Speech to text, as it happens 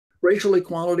Racial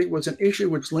equality was an issue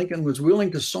which Lincoln was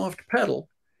willing to soft pedal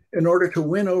in order to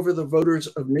win over the voters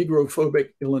of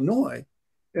Negrophobic Illinois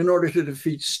in order to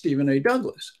defeat Stephen A.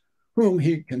 Douglas, whom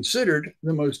he considered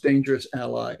the most dangerous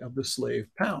ally of the slave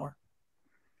power.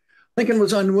 Lincoln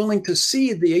was unwilling to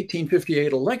cede the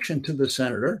 1858 election to the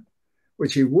senator,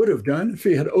 which he would have done if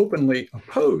he had openly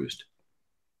opposed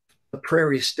the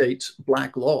prairie states'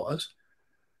 black laws,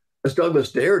 as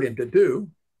Douglas dared him to do.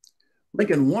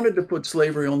 Lincoln wanted to put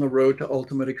slavery on the road to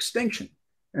ultimate extinction,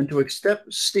 and to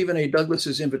accept Stephen A.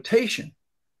 Douglas's invitation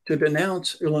to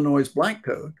denounce Illinois' Black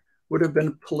Code would have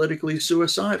been politically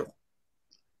suicidal.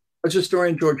 As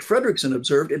historian George Frederickson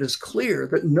observed, it is clear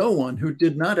that no one who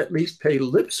did not at least pay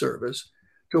lip service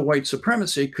to white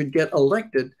supremacy could get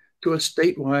elected to a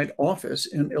statewide office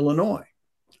in Illinois.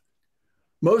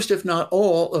 Most, if not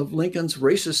all, of Lincoln's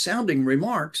racist-sounding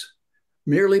remarks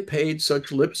merely paid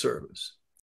such lip service.